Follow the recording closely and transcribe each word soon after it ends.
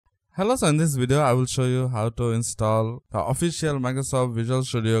Hello, so in this video I will show you how to install the official Microsoft Visual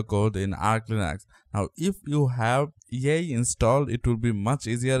Studio Code in Arch Linux. Now if you have EA installed, it will be much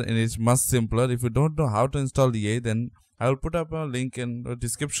easier and it's much simpler. If you don't know how to install EA, then I will put up a link in the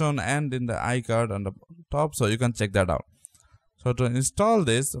description and in the iCard on the top, so you can check that out. So to install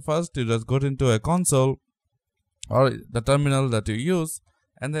this, first you just go into a console or the terminal that you use,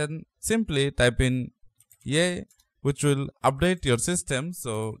 and then simply type in EA, which will update your system.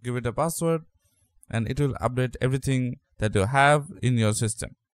 So give it a password and it will update everything that you have in your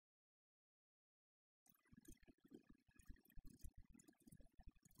system.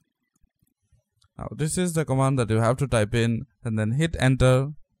 Now this is the command that you have to type in and then hit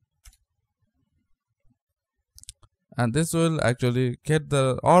enter, and this will actually get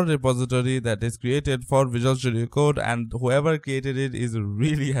the all repository that is created for Visual Studio Code, and whoever created it is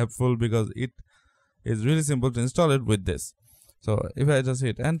really helpful because it is really simple to install it with this. So if I just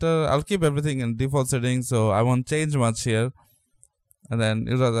hit enter, I'll keep everything in default settings, so I won't change much here, and then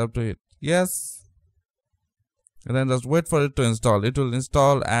you just have to hit yes, and then just wait for it to install. It will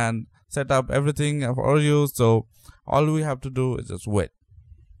install and set up everything for you, so all we have to do is just wait.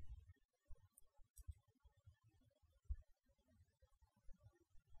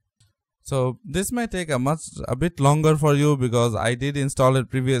 So this may take a bit longer for you because I did install it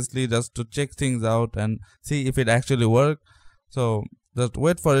previously just to check things out and see if it actually worked. So just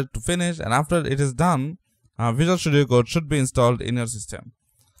wait for it to finish, and after it is done, Visual Studio Code should be installed in your system.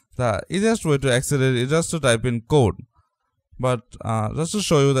 The easiest way to access it is just to type in code. But just to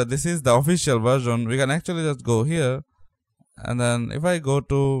show you that this is the official version, we can actually just go here, and then if I go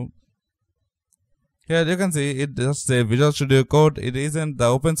to here, you can see it just say Visual Studio Code. It isn't the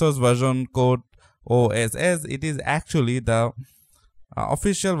open source version Code OSS. It is actually the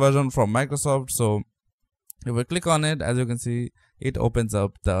official version from Microsoft. So if we click on it, as you can see, it opens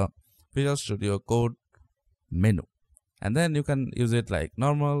up the Visual Studio Code menu, and then you can use it like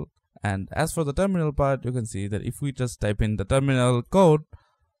normal. And as for the terminal part, you can see that if we just type in the terminal code,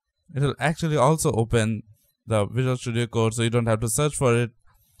 it will actually also open the Visual Studio Code, so you don't have to search for it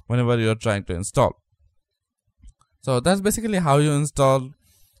whenever you are trying to install. So that's basically how you install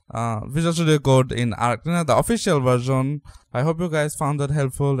Visual Studio Code in Arch Linux, the official version. I hope you guys found that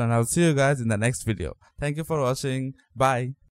helpful, and I'll see you guys in the next video. Thank you for watching. Bye.